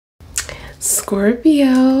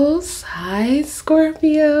Scorpios, hi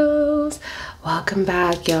Scorpios, welcome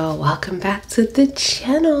back y'all, welcome back to the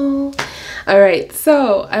channel. All right,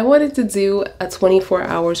 so I wanted to do a 24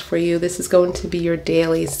 hours for you. This is going to be your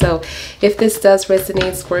daily, so if this does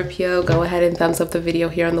resonate, Scorpio, go ahead and thumbs up the video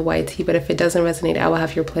here on the YT, but if it doesn't resonate, I will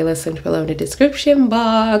have your playlist linked below in the description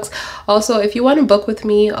box. Also, if you want to book with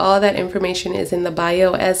me, all that information is in the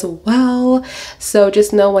bio as well. So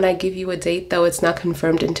just know when I give you a date, though, it's not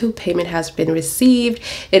confirmed until payment has been received.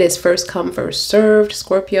 It is first come, first served,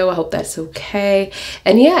 Scorpio. I hope that's okay.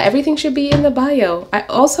 And yeah, everything should be in the bio. I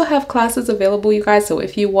also have classes available, you guys, so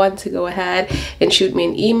if you want to go ahead and shoot me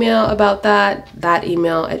an email about that, that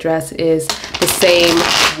email address is the same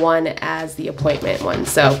one as the appointment one,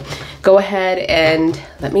 so go ahead and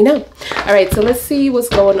let me know. All right, so let's see what's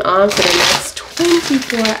going on for the next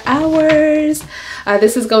 24 hours.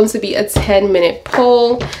 This is going to be a 10-minute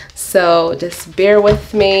poll, so just bear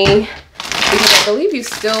with me because I believe you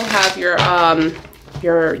still have your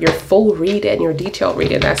full read and your detailed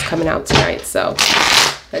reading that's coming out tonight. So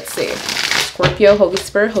let's see. Scorpio, Holy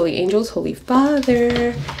Spirit, Holy Angels, Holy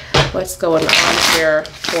Father. What's going on here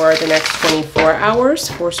for the next 24 hours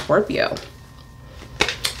for Scorpio?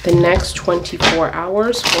 The next 24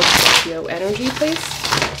 hours for Scorpio energy, please.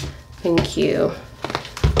 Thank you.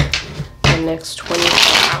 The next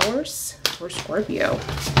 24 hours for Scorpio.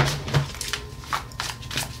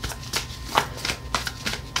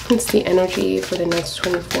 What's the energy for the next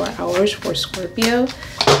 24 hours for Scorpio?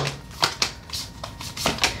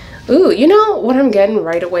 Ooh, you know what I'm getting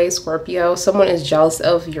right away, Scorpio? Someone is jealous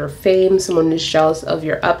of your fame. Someone is jealous of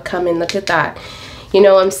your upcoming. Look at that. You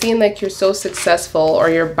know, I'm seeing like you're so successful, or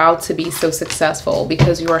you're about to be so successful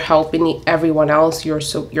because you're helping everyone else. You're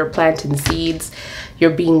planting seeds.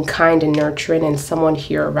 You're being kind and nurturing, and someone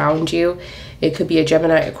here around you, it could be a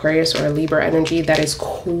Gemini, Aquarius, or a Libra energy that is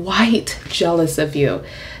quite jealous of you.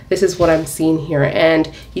 This is what I'm seeing here,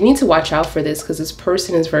 and you need to watch out for this because this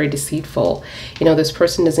person is very deceitful. You know, this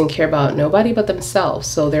person doesn't care about nobody but themselves,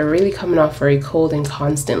 so they're really coming off very cold and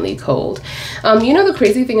constantly cold. You know the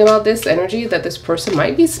crazy thing about this energy, that this person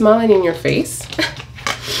might be smiling in your face.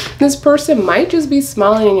 This person might just be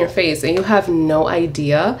smiling in your face and you have no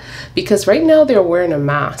idea, because right now they're wearing a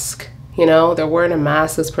mask. You know, they're wearing a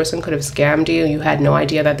mask. This person could have scammed you. You had no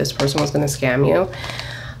idea that this person was going to scam you.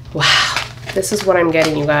 Wow. This is what I'm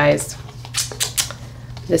getting, you guys.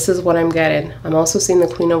 This is what I'm getting. I'm also seeing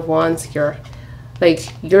the Queen of Wands here. Like,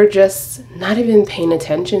 you're just not even paying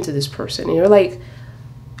attention to this person. You're like,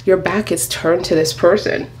 your back is turned to this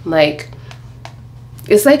person. Like,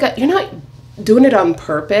 it's like you're not doing it on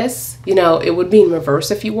purpose. You know, it would be in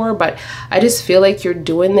reverse if you were, but I just feel like you're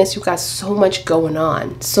doing this. You got so much going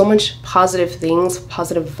on, so much positive things,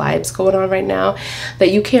 positive vibes going on right now,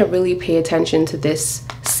 that you can't really pay attention to this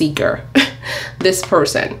seeker. This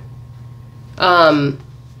person. I'm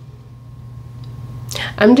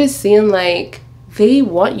just seeing like they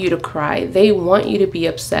want you to cry. They want you to be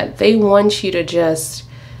upset. They want you to just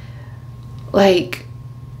like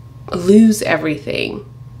lose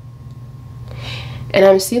everything. And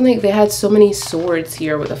I'm seeing like they had so many swords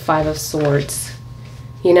here with the 5 of Swords,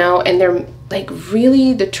 you know, and they're like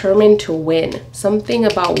really determined to win. Something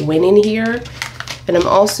about winning here. And I'm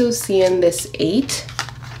also seeing this 8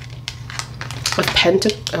 of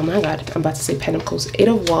Pentacles. Oh my God, I'm about to say Pentacles. 8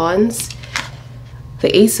 of Wands,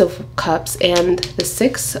 the Ace of Cups, and the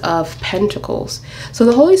 6 of Pentacles. So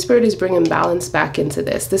the Holy Spirit is bringing balance back into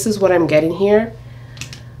this. This is what I'm getting here.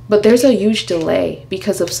 But there's a huge delay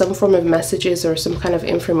because of some form of messages or some kind of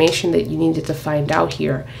information that you needed to find out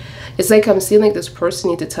here. It's like I'm seeing like this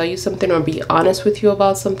person need to tell you something or be honest with you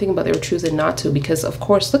about something, but they're choosing not to because, of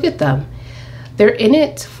course, look at them. They're in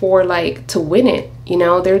it for like to win it. You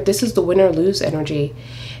know, this is the win or lose energy.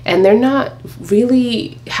 And they're not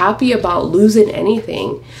really happy about losing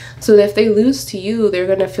anything. So if they lose to you, they're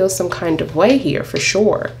going to feel some kind of way here for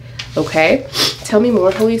sure. Okay? Tell me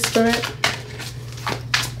more, Holy Spirit.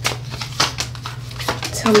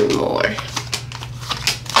 Tell me more.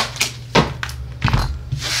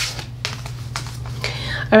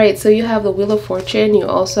 All right, so you have the Wheel of Fortune, you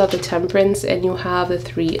also have the Temperance, and you have the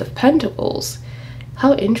 3 of Pentacles.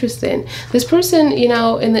 How interesting. This person, you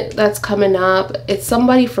know, that's coming up, it's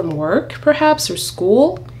somebody from work, perhaps, or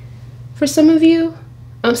school for some of you.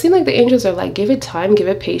 I'm seeing like the angels are like, give it time, give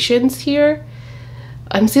it patience here.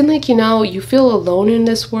 I'm seeing like, you know, you feel alone in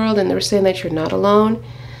this world, and they're saying that you're not alone.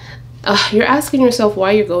 You're asking yourself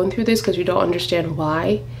why you're going through this because you don't understand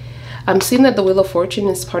why. I'm seeing that the Wheel of Fortune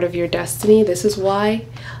is part of your destiny. This is why.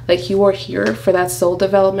 Like, you are here for that soul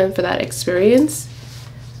development, for that experience.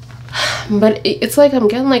 But it's like I'm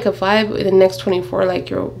getting like a vibe in the next 24, like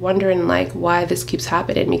you're wondering like why this keeps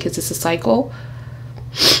happening, because it's a cycle.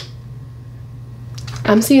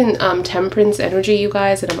 I'm seeing temperance energy, you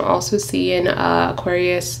guys, and I'm also seeing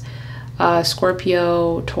Aquarius,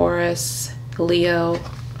 Scorpio, Taurus, Leo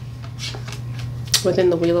within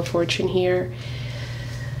the Wheel of Fortune here.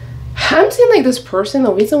 I'm seeing like this person,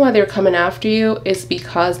 the reason why they're coming after you is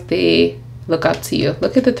because they look up to you.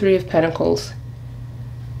 Look at the Three of Pentacles.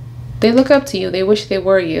 They look up to you. They wish they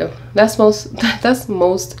were you. That's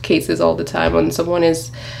most cases all the time, when someone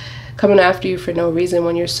is coming after you for no reason,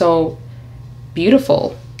 when you're so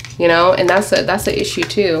beautiful, you know. And that's the issue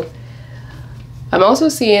too. I'm also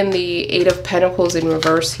seeing the Eight of Pentacles in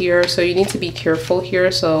reverse here, so you need to be careful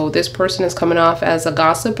here. So this person is coming off as a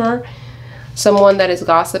gossiper, someone that is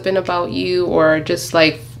gossiping about you, or just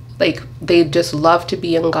like they just love to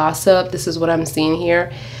be in gossip. This is what I'm seeing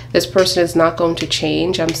here. This person is not going to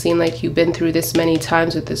change. I'm seeing like you've been through this many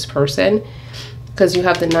times with this person, because you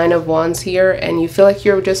have the Nine of Wands here, and you feel like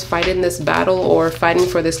you're just fighting this battle or fighting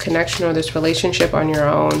for this connection or this relationship on your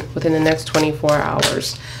own within the next 24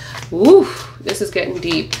 hours. Ooh, this is getting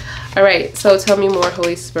deep. All right, so tell me more,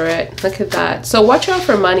 Holy Spirit. Look at that. So watch out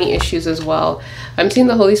for money issues as well. I'm seeing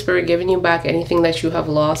the Holy Spirit giving you back anything that you have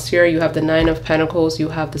lost here. You have the Nine of Pentacles, you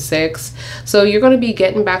have the Six. So you're going to be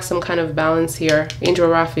getting back some kind of balance here. Angel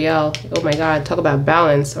Raphael, oh my God, talk about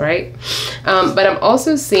balance, right? But I'm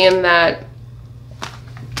also seeing that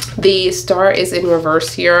the Star is in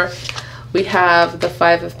reverse here. We have the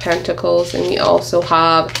Five of Pentacles, and we also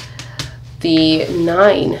have the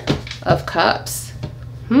Nine of Cups.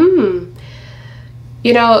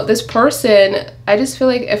 You know, this person, I just feel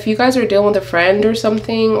like if you guys are dealing with a friend or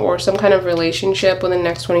something, or some kind of relationship within the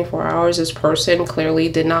next 24 hours, this person clearly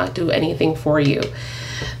did not do anything for you,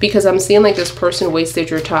 because I'm seeing like this person wasted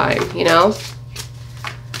your time, you know.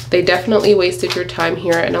 They definitely wasted your time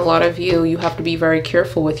here, and a lot of you have to be very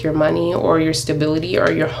careful with your money or your stability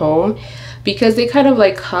or your home, because they kind of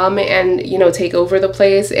like come and, you know, take over the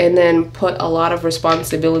place and then put a lot of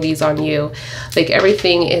responsibilities on you. Like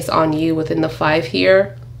everything is on you within the Five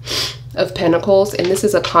here of Pentacles, and this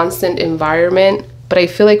is a constant environment. But I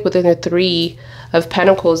feel like within the Three of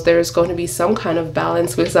Pentacles, there's going to be some kind of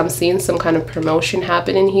balance, because I'm seeing some kind of promotion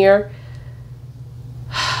happening here.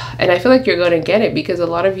 And I feel like you're going to get it, because a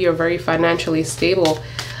lot of you are very financially stable.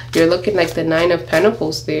 You're looking like the Nine of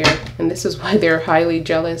Pentacles there, and this is why they're highly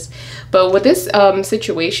jealous. But with this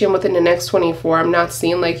situation within the next 24, I'm not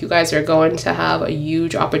seeing like you guys are going to have a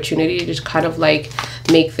huge opportunity to just kind of like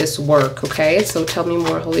make this work, okay? So tell me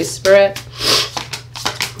more, Holy Spirit.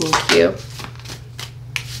 Thank you.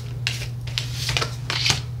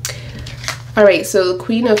 All right, so the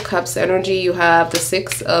Queen of Cups energy, you have the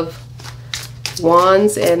Six of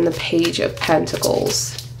Wands and the Page of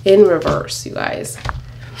Pentacles in reverse, you guys.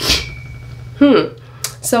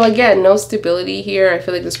 So again, no stability here. I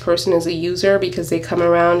feel like this person is a user, because they come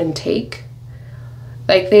around and take.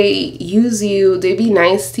 Like they use you, they be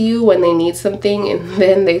nice to you when they need something, and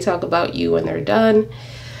then they talk about you when they're done.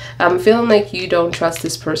 I'm feeling like you don't trust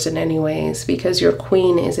this person anyways, because your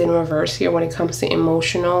Queen is in reverse here when it comes to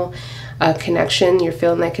emotional connection. You're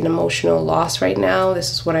feeling like an emotional loss right now.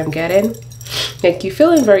 This is what I'm getting. Like you're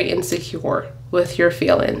feeling very insecure with your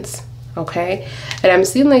feelings, okay? And I'm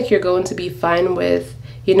seeing like you're going to be fine with,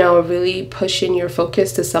 you know, really pushing your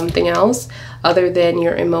focus to something else other than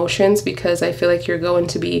your emotions, because I feel like you're going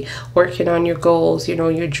to be working on your goals, you know,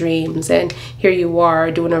 your dreams, and here you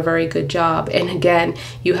are doing a very good job. And again,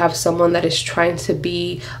 you have someone that is trying to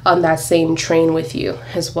be on that same train with you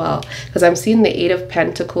as well, because I'm seeing the Eight of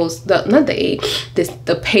Pentacles, not the Eight,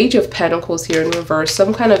 the Page of Pentacles here in reverse,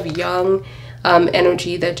 some kind of young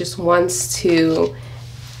energy that just wants to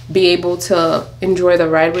be able to enjoy the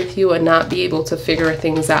ride with you and not be able to figure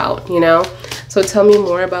things out, you know? So tell me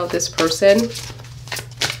more about this person.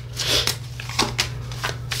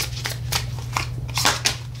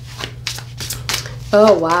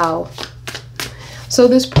 Oh, wow. So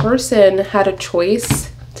this person had a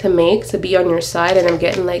choice to make to be on your side, and I'm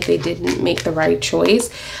getting like they didn't make the right choice.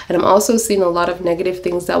 And I'm also seeing a lot of negative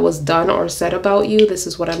things that was done or said about you. This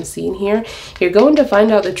is what I'm seeing here. You're going to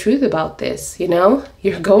find out the truth about this, you know?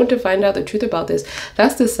 You're going to find out the truth about this.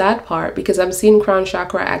 That's the sad part, because I'm seeing crown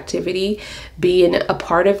chakra activity being a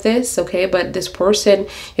part of this, okay? But this person,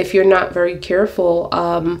 if you're not very careful,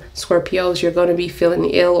 Scorpios, you're going to be feeling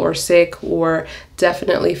ill or sick or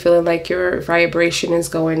definitely feeling like your vibration is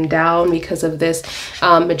going down because of this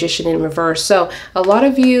Magician in reverse. So a lot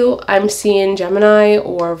of you, I'm seeing Gemini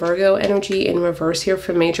or Virgo energy in reverse here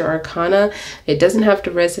for major arcana. It doesn't have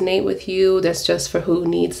to resonate with you. That's just for who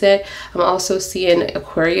needs it. I'm also seeing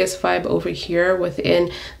Aquarius vibe over here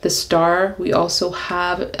within the star. We also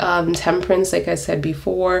have Temperance, like I said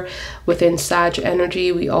before, within Sag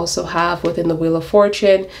energy. We also have within the Wheel of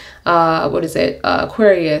Fortune, what is it?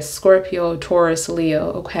 Aquarius, Scorpio, Taurus,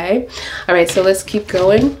 Leo. Okay. All right. So let's keep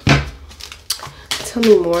going. Tell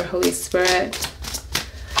me more, Holy Spirit.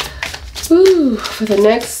 Ooh, for the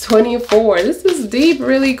next 24. This is deep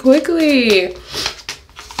really quickly.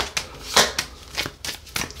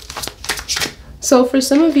 So for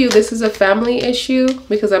some of you, this is a family issue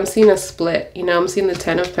because I'm seeing a split. You know, I'm seeing the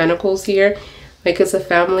 10 of Pentacles here. Like it's a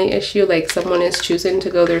family issue, like someone is choosing to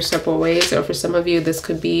go their separate ways. Or for some of you, this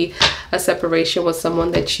could be a separation with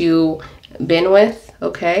someone that you've been with,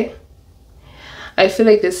 okay? I feel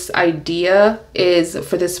like this idea is,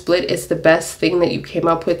 for this split, is the best thing that you came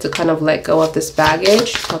up with to kind of let go of this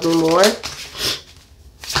baggage. Tell me more.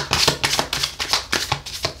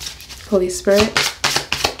 Holy Spirit.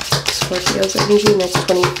 Scorpio's energy, next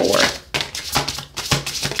 24.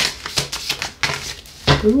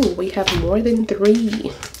 Ooh, we have more than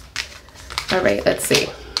 3. All right, let's see.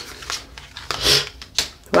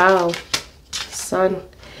 Wow. Sun.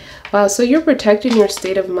 Wow, so you're protecting your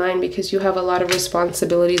state of mind because you have a lot of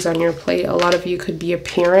responsibilities on your plate. A lot of you could be a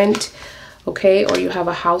parent, okay? Or you have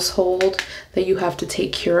a household that you have to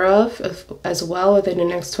take care of as well within the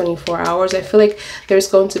next 24 hours. I feel like there's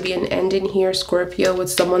going to be an ending here, Scorpio, with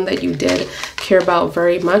someone that you did care about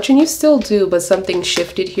very much, and you still do, but something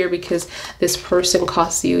shifted here because this person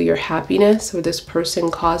cost you your happiness, or this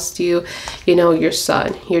person cost you, you know, your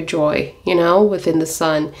sun, your joy, you know, within the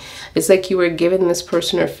sun. It's like you were giving this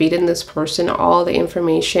person or feeding this person all the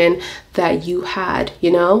information that you had,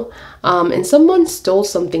 you know, and someone stole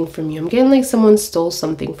something from you. I'm getting like someone stole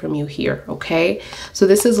something from you here, okay? So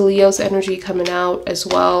this is Leo's energy coming out as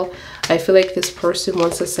well. I feel like this person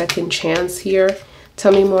wants a second chance here.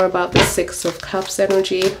 Tell me more about the 6 of Cups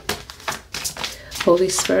energy. Holy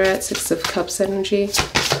Spirit, 6 of Cups energy.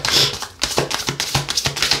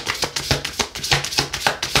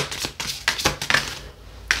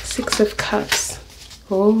 Six of Cups.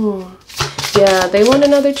 Oh, yeah, they want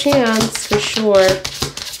another chance for sure.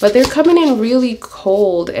 But they're coming in really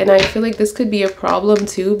cold, and I feel like this could be a problem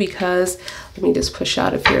too because, let me just push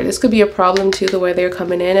out of here. This could be a problem too, the way they're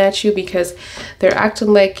coming in at you, because they're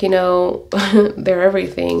acting like, you know, they're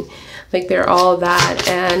everything. Like they're all that,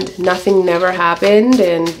 and nothing never happened,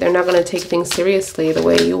 and they're not going to take things seriously the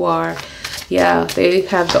way you are. Yeah, they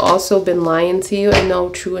have also been lying to you, and no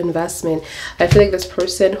true investment. I feel like this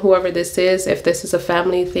person, whoever this is, if this is a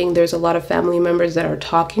family thing, there's a lot of family members that are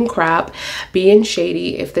talking crap, being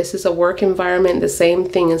shady. If this is a work environment, the same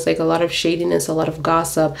thing. It's like a lot of shadiness, a lot of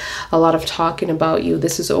gossip, a lot of talking about you.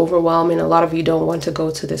 This is overwhelming. A lot of you don't want to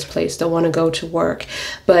go to this place, don't want to go to work.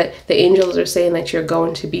 But the angels are saying that you're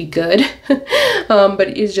going to be good.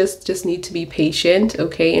 But you just need to be patient,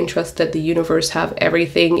 okay? And trust that the universe have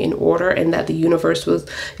everything in order, and that the universe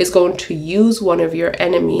is going to use one of your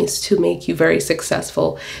enemies to make you very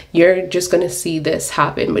successful. You're just going to see this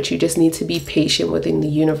happen, but you just need to be patient within the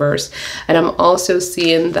universe. And I'm also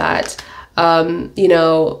seeing that you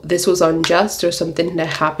know, this was unjust, or something that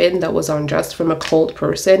happened that was unjust from a cold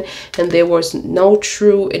person, and there was no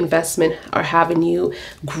true investment or having you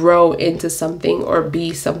grow into something or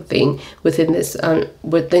be something within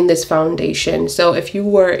this foundation. So if you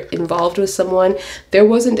were involved with someone, there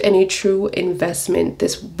wasn't any true investment.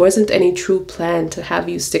 This wasn't any true plan to have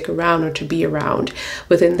you stick around or to be around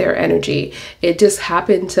within their energy. It just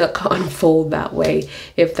happened to unfold that way,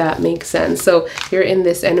 if that makes sense. So you're in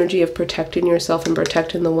this energy of protecting yourself and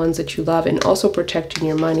protecting the ones that you love, and also protecting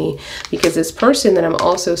your money, because this person that I'm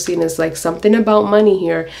also seeing is like something about money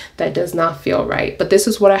here that does not feel right. But this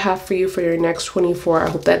is what I have for you for your next 24. I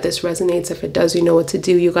hope that this resonates. If it does, you know what to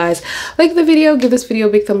do, you guys. Like the video, give this video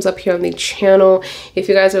a big thumbs up here on the channel. If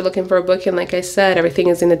you guys are looking for a booking, like I said, everything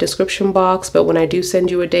is in the description box, but when I do send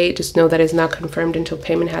you a date, just know that it's not confirmed until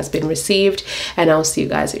payment has been received, and I'll see you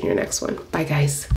guys in your next one. Bye guys.